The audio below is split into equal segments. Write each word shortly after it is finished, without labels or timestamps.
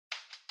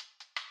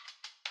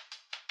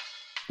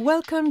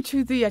Welcome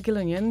to the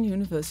Jagiellonian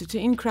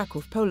University in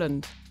Kraków,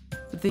 Poland.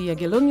 The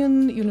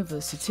Jagiellonian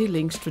University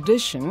links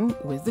tradition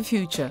with the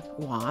future.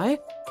 Why?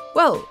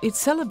 Well, it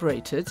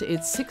celebrated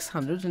its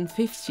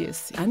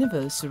 650th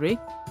anniversary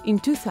in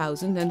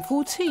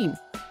 2014,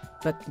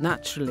 but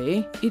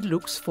naturally it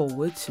looks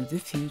forward to the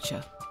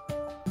future.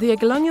 The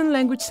Jagiellonian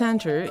Language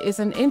Center is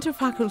an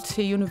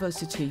interfaculty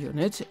university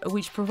unit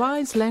which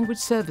provides language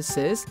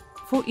services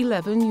for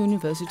 11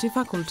 university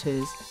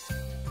faculties.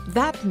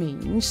 That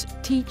means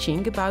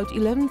teaching about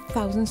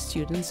 11,000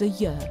 students a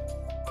year.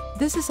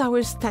 This is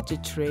our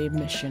statutory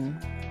mission.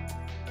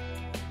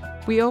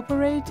 We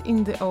operate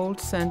in the old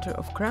center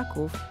of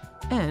Kraków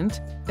and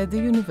at the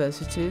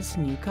university's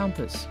new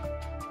campus.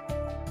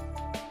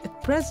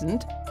 At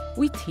present,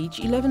 we teach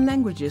 11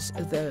 languages,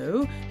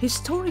 though,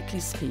 historically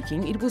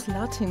speaking, it was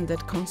Latin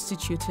that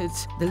constituted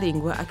the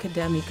lingua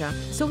academica.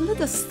 So let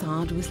us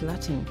start with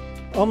Latin.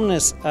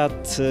 Omnes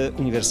ad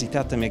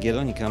Universitatem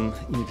Jagiellonicam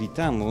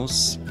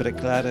invitamus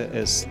preclare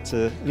est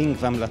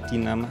lingvam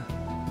latinam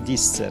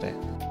discere.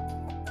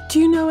 Do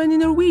you know any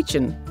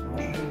Norwegian?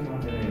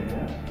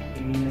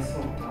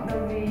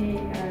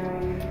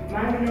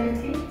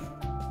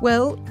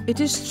 Well,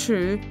 it is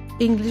true,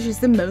 English is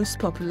the most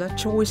popular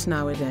choice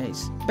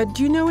nowadays. But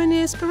do you know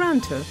any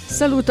Esperanto?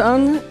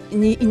 Saluton,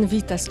 ni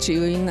invitas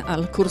ĉiujn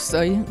al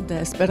kursoj de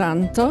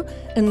Esperanto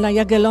en la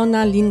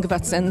Jagiellona Lingva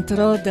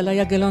Centro de la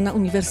Jagiellona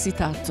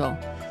Universitato.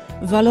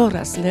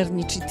 Valoras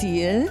lerni ĉi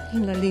tie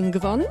la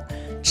lingvon,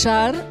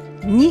 ĉar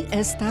ni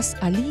estas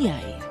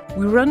aliaj.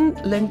 We run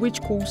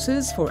language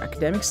courses for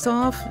academic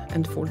staff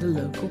and for the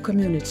local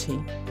community.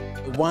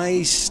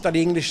 Why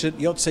study English at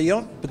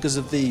JOTC? Because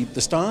of the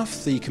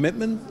staff, the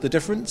commitment, the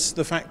difference,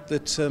 the fact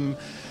that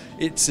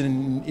it's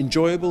an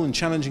enjoyable and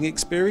challenging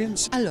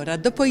experience. Allora,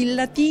 dopo il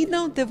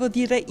latino devo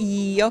dire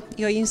io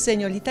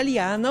insegno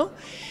l'italiano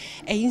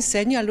e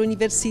insegno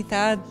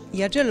all'Università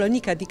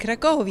Jagiellonica di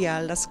Cracovia,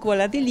 alla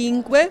scuola di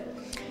lingue,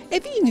 e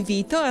vi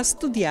invito a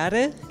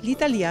studiare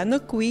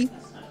l'italiano qui.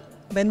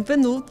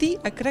 Benvenuti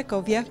a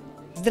Cracovia.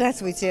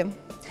 Здравствуйте!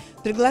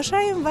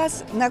 Приглашаем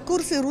вас на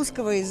курсы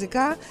русского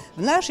языка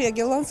в наш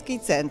Jagielloński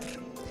центр.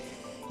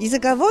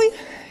 Языковой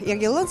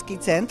Jagielloński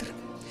центр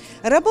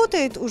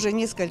работает уже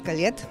несколько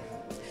лет.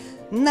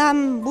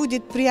 Нам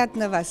будет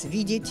приятно вас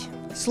видеть,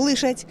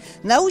 слышать,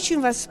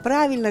 научим вас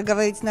правильно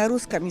говорить на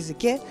русском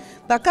языке,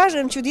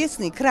 покажем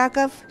чудесный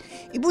Краков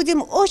и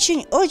будем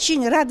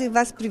очень-очень рады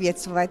вас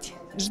приветствовать.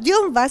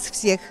 Ждем вас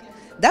всех.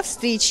 До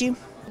встречи!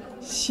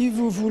 Si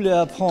vous voulez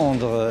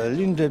apprendre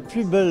l'une des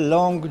plus belles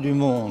langues du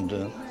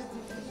monde,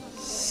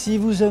 si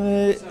vous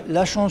aimez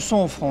la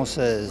chanson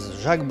française,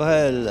 Jacques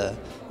Brel,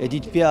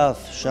 Edith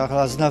Piaf, Charles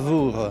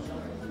Aznavour,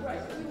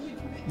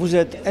 vous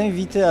êtes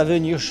invité à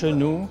venir chez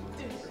nous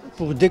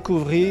pour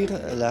découvrir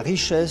la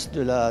richesse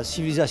de la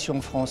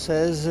civilisation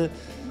française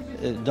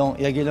dans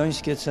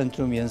Jagiellońskie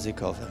Centrum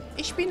Językowe.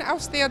 Ich bin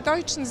aus der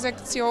deutschen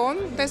Sektion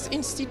des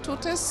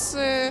Institutes,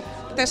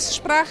 des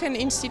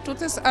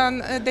Spracheninstitutes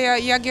an der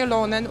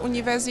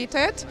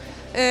Jagiellonen-Universität.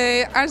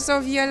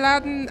 Also wir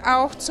laden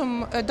auch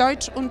zum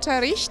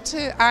Deutschunterricht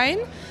ein.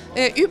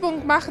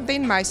 Übung macht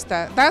den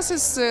Meister. Das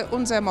ist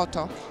unser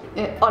Motto.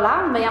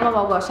 Hola, me llamo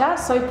Małgosia,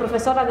 soy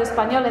profesora de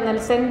español en el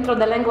Centro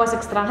de Lenguas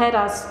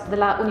Extranjeras de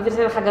la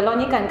Universidad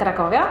Jagiellónica en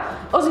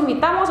Cracovia. Os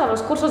invitamos a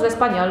los cursos de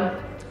español.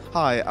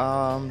 Hi,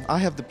 I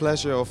have the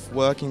pleasure of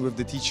working with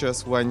the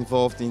teachers who are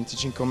involved in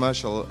teaching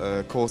commercial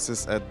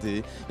courses at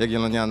the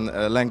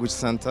Jagiellonian Language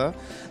Center,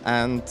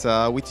 and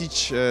we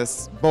teach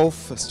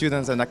both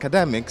students and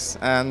academics,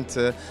 and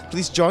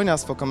please join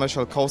us for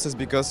commercial courses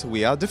because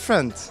we are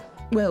different.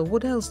 Well,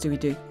 what else do?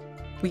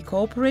 We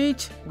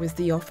cooperate with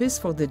the Office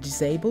for the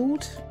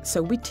Disabled,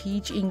 so we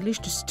teach English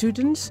to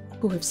students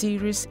who have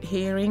serious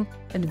hearing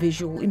and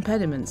visual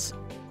impediments.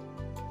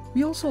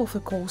 We also offer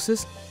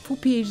courses for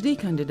PhD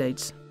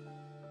candidates.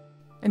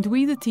 And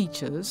we, the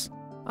teachers,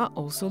 are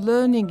also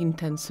learning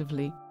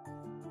intensively.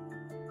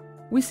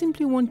 We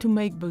simply want to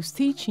make both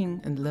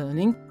teaching and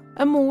learning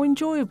a more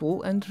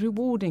enjoyable and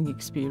rewarding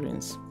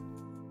experience.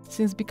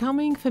 Since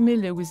becoming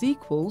familiar with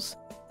equals,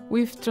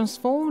 we've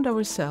transformed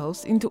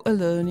ourselves into a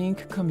learning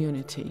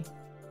community.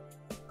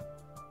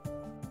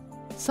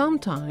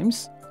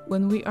 Sometimes,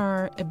 when we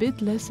are a bit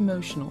less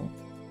emotional,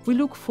 we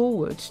look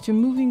forward to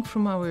moving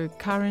from our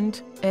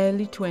current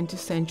early 20th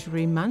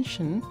century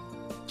mansion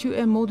to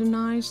a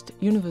modernized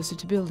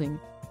university building,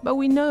 but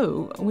we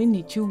know we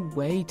need to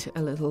wait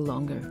a little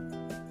longer.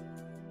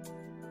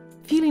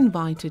 Feel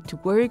invited to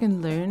work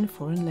and learn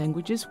foreign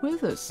languages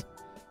with us,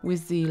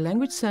 with the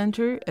Language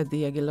Center at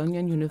the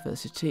Jagiellonian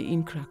University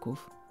in Kraków.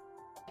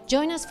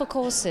 Join us for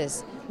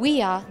courses.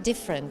 We are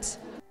different.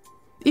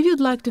 If you'd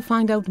like to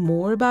find out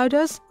more about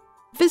us,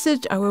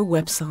 visit our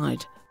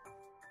website.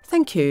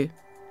 Thank you.